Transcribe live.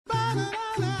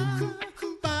You're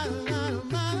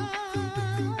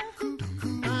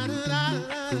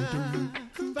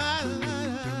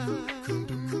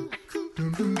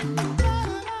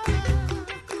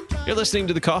listening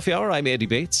to The Coffee Hour. I'm Andy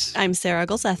Bates. I'm Sarah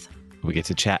Gulseth. We get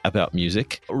to chat about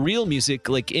music, real music,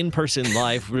 like in-person,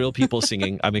 live, real people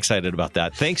singing. I'm excited about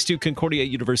that. Thanks to Concordia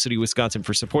University, Wisconsin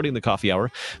for supporting The Coffee Hour.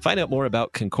 Find out more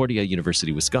about Concordia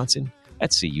University, Wisconsin at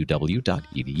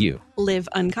culw.edu. Live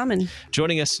uncommon.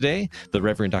 Joining us today, the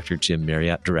Reverend Dr. Jim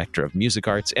Marriott, Director of Music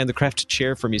Arts and the Kreft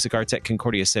Chair for Music Arts at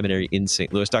Concordia Seminary in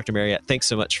St. Louis. Dr. Marriott, thanks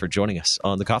so much for joining us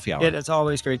on The Coffee Hour. It's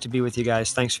always great to be with you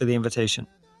guys. Thanks for the invitation.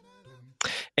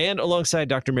 And alongside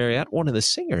Dr. Marriott, one of the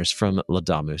singers from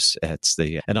Laudamus, it's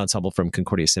an ensemble from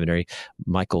Concordia Seminary,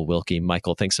 Michael Wilke.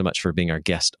 Michael, thanks so much for being our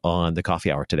guest on The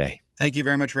Coffee Hour today. Thank you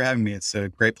very much for having me. It's a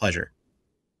great pleasure.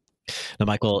 Now,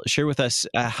 Michael, share with us,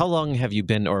 how long have you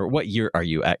been, or what year are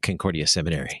you at Concordia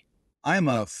Seminary? I'm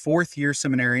a fourth-year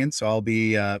seminarian, so I'll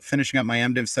be finishing up my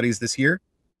MDiv studies this year.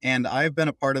 And I've been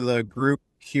a part of the group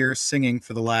here singing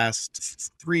for the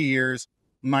last 3 years,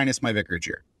 minus my vicarage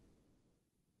year.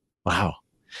 Wow.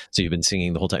 So you've been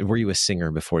singing the whole time. Were you a singer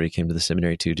before you came to the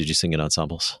seminary too? Did you sing in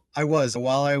ensembles? I was.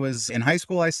 While I was in high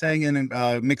school, I sang in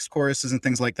mixed choruses and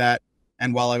things like that.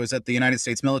 And while I was at the United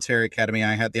States Military Academy,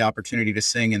 I had the opportunity to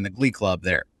sing in the Glee Club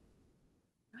there.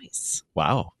 Nice.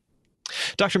 Wow.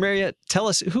 Dr. Marriott, tell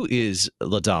us, who is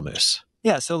Laudamus?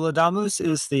 Yeah, so Laudamus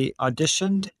is the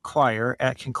auditioned choir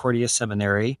at Concordia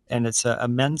Seminary, and it's a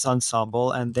men's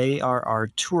ensemble, and they are our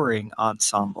touring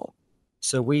ensemble.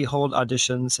 So we hold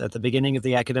auditions at the beginning of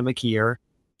the academic year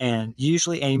and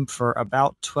usually aim for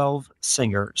about 12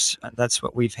 singers. That's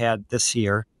what we've had this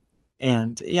year.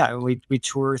 And yeah, we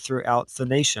tour throughout the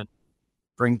nation,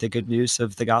 bring the good news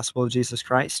of the gospel of Jesus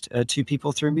Christ to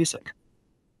people through music.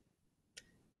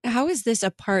 How is this a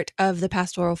part of the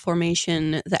pastoral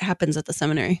formation that happens at the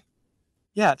seminary?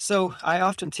 Yeah, so I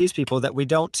often tease people that we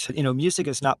don't, music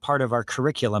is not part of our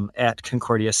curriculum at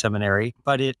Concordia Seminary,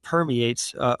 but it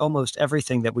permeates almost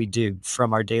everything that we do,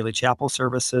 from our daily chapel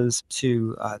services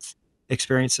to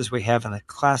experiences we have in the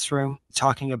classroom,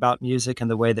 talking about music and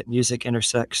the way that music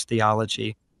intersects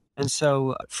theology. And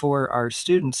so for our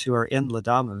students who are in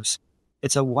Laudamus,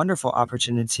 it's a wonderful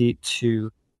opportunity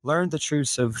to learn the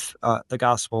truths of the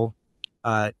gospel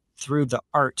through the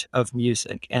art of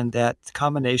music, and that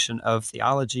combination of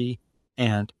theology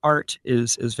and art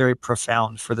is very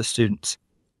profound for the students.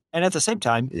 And at the same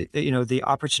time, the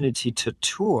opportunity to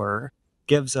tour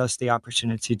gives us the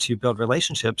opportunity to build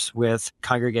relationships with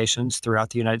congregations throughout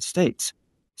the United States.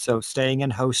 So staying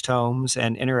in host homes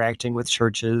and interacting with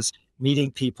churches, meeting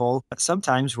people.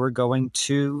 Sometimes we're going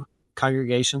to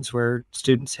congregations where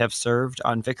students have served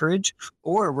on vicarage,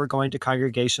 or we're going to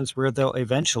congregations where they'll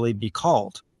eventually be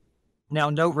called. Now,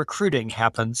 no recruiting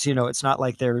happens. It's not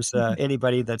like there's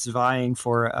anybody that's vying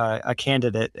for a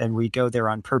candidate and we go there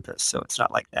on purpose. So it's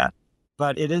not like that.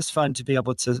 But it is fun to be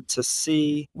able to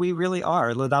see we really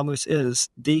are. Laudamus is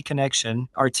the connection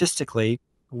artistically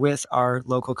with our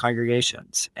local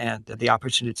congregations. And the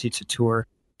opportunity to tour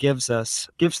gives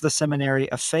the seminary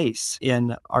a face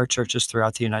in our churches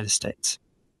throughout the United States.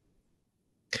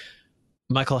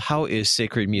 Michael, how is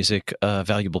sacred music a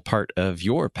valuable part of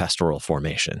your pastoral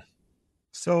formation?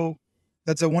 So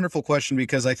that's a wonderful question,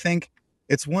 because I think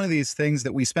it's one of these things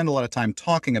that we spend a lot of time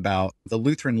talking about, the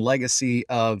Lutheran legacy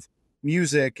of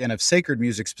music and of sacred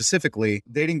music specifically,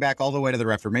 dating back all the way to the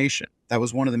Reformation. That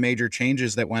was one of the major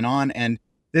changes that went on. And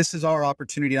this is our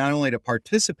opportunity not only to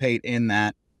participate in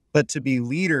that, but to be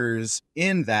leaders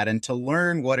in that and to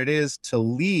learn what it is to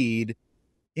lead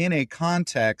in a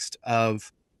context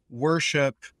of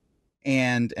worship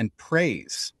and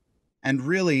praise. And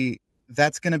really,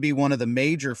 that's going to be one of the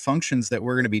major functions that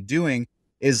we're going to be doing,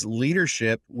 is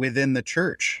leadership within the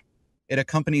church. It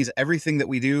accompanies everything that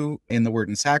we do in the Word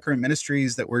and Sacrament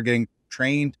ministries that we're getting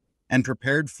trained and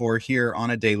prepared for here on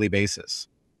a daily basis.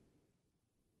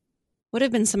 What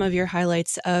have been some of your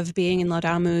highlights of being in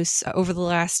Laudamus over the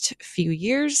last few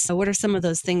years? What are some of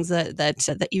those things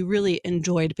that you really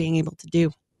enjoyed being able to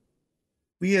do?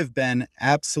 We have been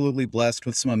absolutely blessed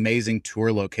with some amazing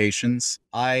tour locations.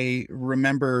 I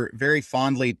remember very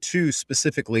fondly two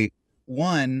specifically.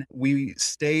 One, we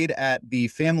stayed at the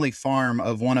family farm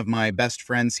of one of my best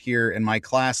friends here in my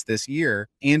class this year,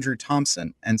 Andrew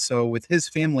Thompson. And so with his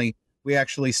family, we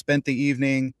actually spent the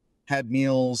evening, had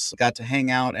meals, got to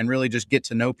hang out and really just get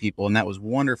to know people. And that was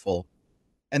wonderful.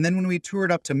 And then when we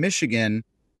toured up to Michigan,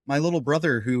 my little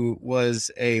brother, who was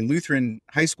a Lutheran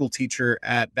high school teacher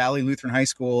at Valley Lutheran High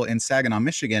School in Saginaw,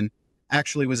 Michigan,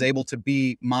 actually was able to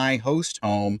be my host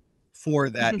home for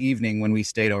that evening when we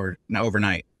stayed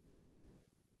overnight.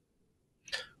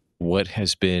 what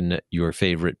has been your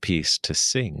favorite piece to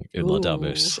sing in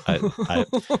Laudamus?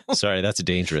 Sorry, that's a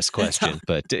dangerous question,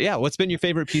 but yeah, what's been your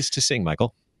favorite piece to sing,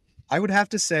 Michael? I would have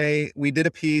to say we did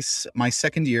a piece my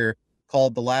second year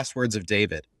called The Last Words of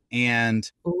David.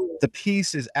 And Ooh. the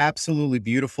piece is absolutely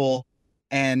beautiful.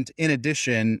 And in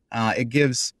addition, it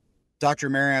gives Dr.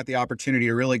 Marriott the opportunity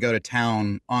to really go to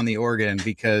town on the organ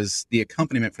because the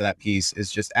accompaniment for that piece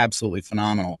is just absolutely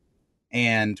phenomenal.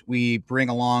 And we bring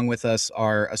along with us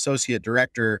our associate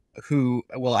director who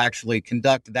will actually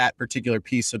conduct that particular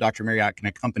piece so Dr. Marriott can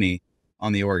accompany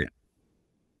on the organ.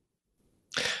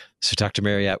 So, Dr.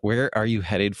 Marriott, where are you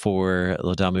headed for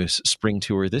Laudamus Spring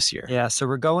Tour this year? Yeah, so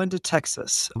we're going to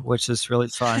Texas, which is really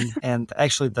fun. And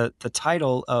actually, the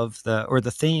title of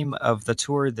the theme of the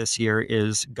tour this year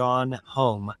is Gone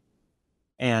Home.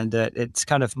 And it's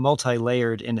kind of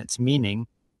multi-layered in its meaning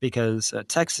because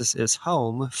Texas is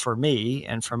home for me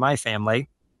and for my family,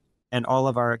 and all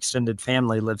of our extended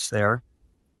family lives there.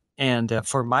 And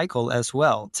for Michael as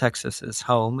well, Texas is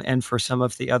home. And for some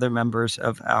of the other members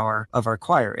of our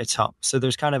choir, it's home. So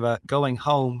there's kind of a going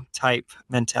home type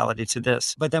mentality to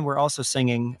this. But then we're also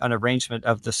singing an arrangement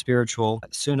of the spiritual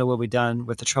Sooner Will Be Done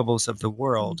with the Troubles of the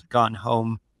World, Gone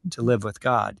Home to Live with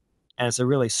God. And it's a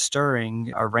really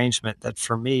stirring arrangement that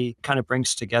for me kind of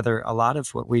brings together a lot of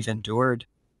what we've endured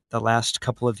the last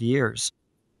couple of years.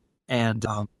 And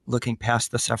looking past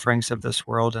the sufferings of this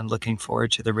world and looking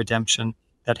forward to the redemption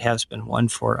that has been won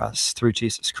for us through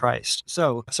Jesus Christ.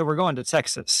 So we're going to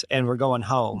Texas and we're going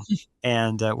home,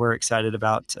 and we're excited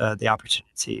about the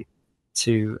opportunity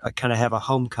to kind of have a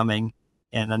homecoming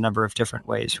in a number of different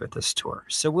ways with this tour.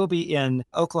 So we'll be in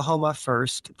Oklahoma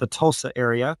first, the Tulsa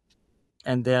area,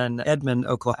 and then Edmond,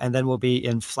 Okla, and then we'll be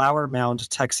in Flower Mound,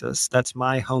 Texas. That's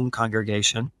my home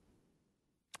congregation.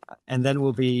 And then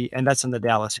and that's in the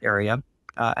Dallas area.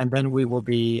 And then we will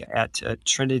be at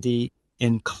Trinity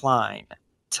in Klein,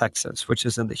 Texas, which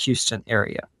is in the Houston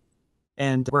area.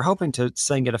 And we're hoping to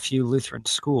sing at a few Lutheran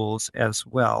schools as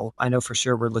well. I know for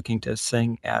sure we're looking to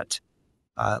sing at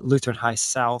Lutheran High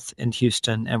South in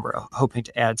Houston, and we're hoping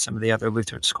to add some of the other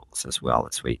Lutheran schools as well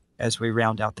as we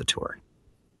round out the tour.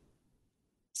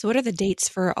 So what are the dates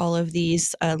for all of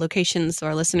these locations so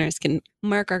our listeners can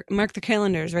mark their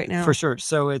calendars right now? For sure.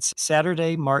 So it's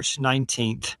Saturday, March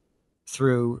 19th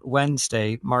through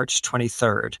Wednesday, March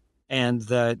 23rd. And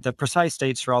the precise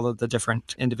dates for all of the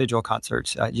different individual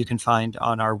concerts you can find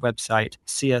on our website,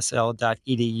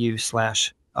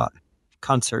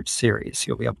 csl.edu/concert series.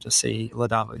 You'll be able to see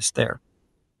Laudamus there.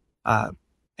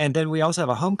 And then we also have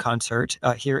a home concert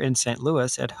here in St.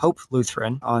 Louis at Hope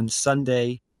Lutheran on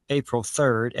Sunday, April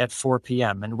 3rd at 4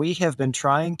 p.m. And we have been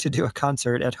trying to do a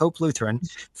concert at Hope Lutheran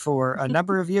for a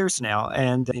number of years now.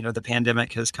 And, the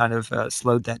pandemic has kind of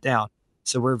slowed that down.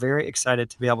 So we're very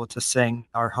excited to be able to sing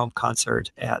our home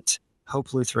concert at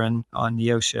Hope Lutheran on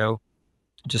Neosho.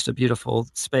 Just a beautiful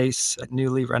space,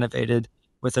 newly renovated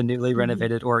with a newly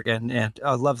renovated organ, and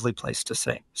a lovely place to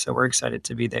sing. So we're excited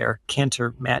to be there.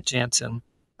 Cantor Matt Jansen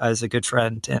is a good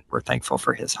friend, and we're thankful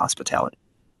for his hospitality.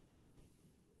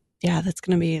 Yeah, that's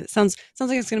going to be, sounds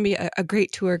like it's going to be a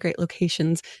great tour, great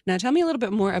locations. Now, tell me a little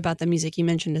bit more about the music. You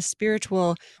mentioned a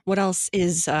spiritual. What else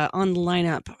is on the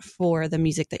lineup for the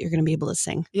music that you're going to be able to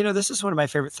sing? This is one of my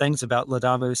favorite things about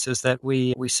Laudamus is that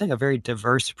we sing a very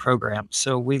diverse program.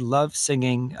 So we love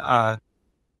singing kind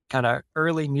of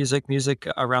early music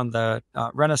around the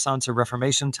Renaissance or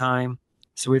Reformation time.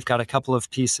 So we've got a couple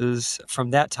of pieces from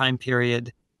that time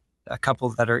period, a couple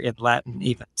that are in Latin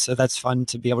even. So that's fun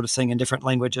to be able to sing in different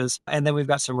languages. And then we've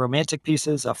got some romantic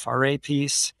pieces, a Fauré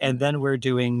piece, and then we're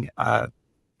doing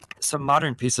some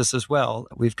modern pieces as well.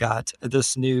 We've got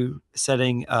this new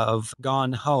setting of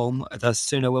Gone Home, the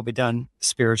Sooner Will Be Done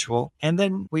spiritual. And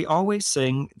then we always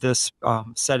sing this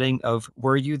setting of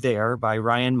Were You There by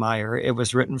Ryan Meyer. It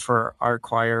was written for our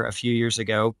choir a few years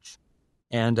ago,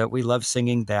 and we love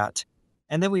singing that.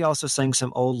 And then we also sing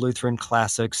some old Lutheran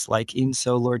classics like E'en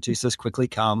So, Lord Jesus, Quickly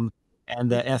Come, and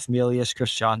the F. Milius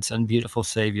Christiansen, Beautiful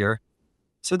Savior.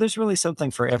 So there's really something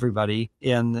for everybody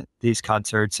in these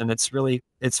concerts. And it's very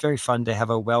fun to have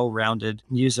a well-rounded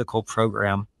musical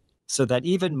program so that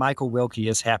even Michael Wilke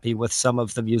is happy with some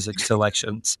of the music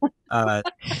selections. And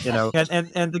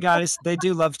the guys, they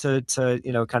do love to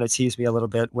kind of tease me a little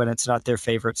bit when it's not their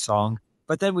favorite song.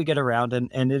 But then we get around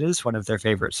and it is one of their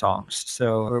favorite songs.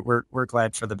 So we're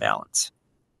glad for the balance.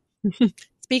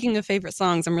 Speaking of favorite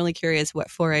songs, I'm really curious what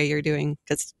Fauré you're doing,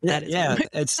 because that is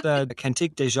it's the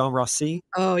Cantique de Jean Rossi.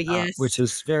 Oh yes, which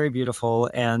is very beautiful,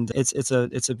 and it's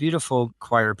a beautiful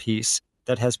choir piece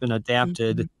that has been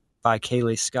adapted by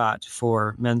Kaylee Scott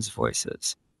for men's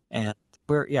voices, and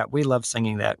We love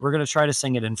singing that. We're going to try to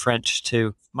sing it in French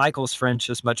too. Michael's French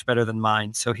is much better than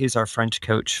mine, so he's our French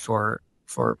coach for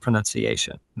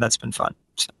pronunciation. That's been fun.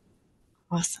 So.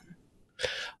 Awesome.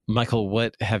 Michael,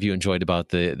 what have you enjoyed about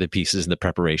the pieces and the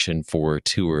preparation for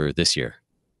tour this year?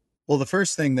 Well, the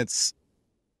first thing that's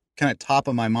kind of top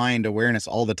of my mind awareness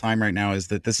all the time right now is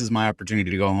that this is my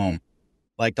opportunity to go home.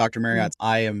 Like Dr. Marriott,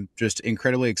 I am just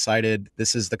incredibly excited.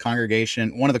 This is the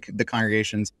congregation. One of the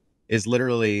congregations is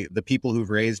literally the people who've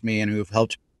raised me and who've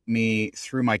helped me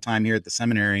through my time here at the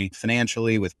seminary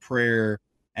financially, with prayer,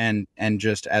 and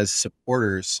just as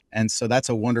supporters. And so that's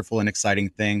a wonderful and exciting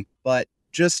thing. But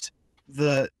just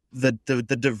the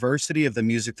diversity of the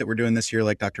music that we're doing this year,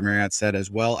 like Dr. Marriott said,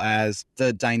 as well as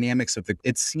the dynamics of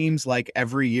it seems like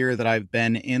every year that I've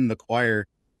been in the choir,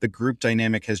 the group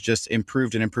dynamic has just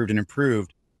improved and improved and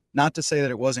improved. Not to say that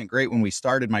it wasn't great when we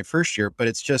started my first year, but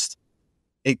it's just,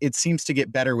 it seems to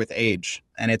get better with age,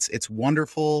 and it's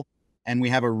wonderful. And we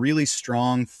have a really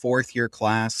strong fourth year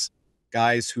class,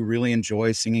 guys who really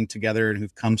enjoy singing together and who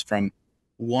comes from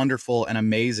wonderful and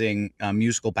amazing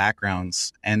musical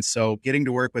backgrounds. And so getting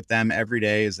to work with them every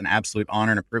day is an absolute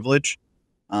honor and a privilege.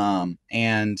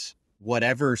 And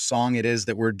whatever song it is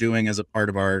that we're doing as a part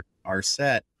of our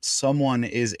set, someone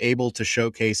is able to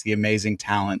showcase the amazing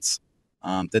talents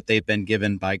that they've been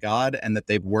given by God and that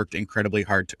they've worked incredibly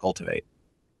hard to cultivate.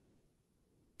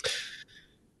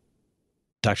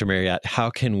 Dr. Marriott, how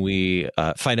can we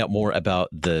find out more about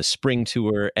the spring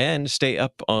tour and stay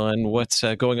up on what's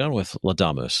going on with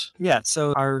Laudamus? Yeah,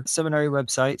 so our seminary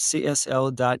website,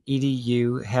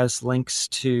 csl.edu, has links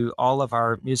to all of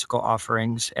our musical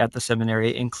offerings at the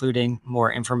seminary, including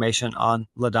more information on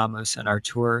Laudamus and our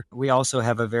tour. We also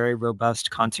have a very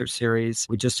robust concert series.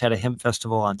 We just had a hymn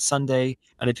festival on Sunday,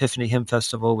 an Epiphany Hymn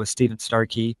Festival with Stephen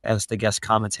Starkey as the guest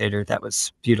commentator. That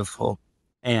was beautiful.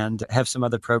 And have some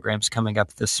other programs coming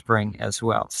up this spring as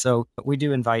well. So we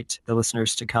do invite the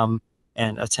listeners to come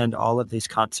and attend all of these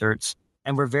concerts.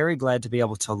 And we're very glad to be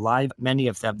able to live many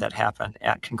of them that happen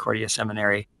at Concordia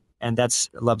Seminary. And that's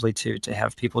lovely too, to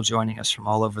have people joining us from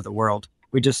all over the world.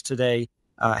 We just today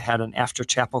had an after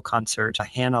chapel concert.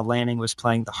 Hannah Lanning was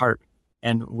playing the harp.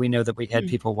 And we know that we had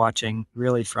people watching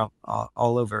really from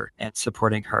all over and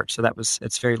supporting her. So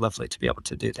it's very lovely to be able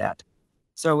to do that.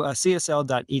 So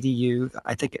csl.edu,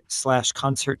 I think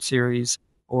 /concert series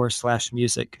or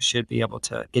 /music should be able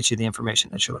to get you the information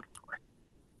that you're looking for.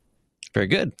 Very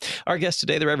good. Our guest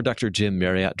today, the Reverend Dr. Jim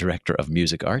Marriott, Director of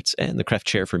Music Arts and the Kreft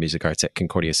Chair for Music Arts at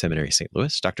Concordia Seminary, St.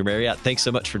 Louis. Dr. Marriott, thanks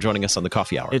so much for joining us on the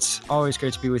Coffee Hour. It's always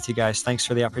great to be with you guys. Thanks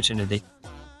for the opportunity.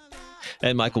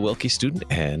 And Michael Wilke, student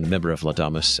and member of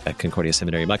Laudamus at Concordia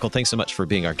Seminary. Michael, thanks so much for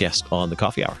being our guest on the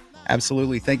Coffee Hour.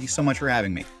 Absolutely. Thank you so much for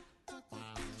having me.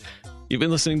 You've been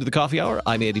listening to the Coffee Hour.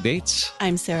 I'm Andy Bates.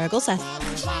 I'm Sarah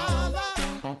Gulseth.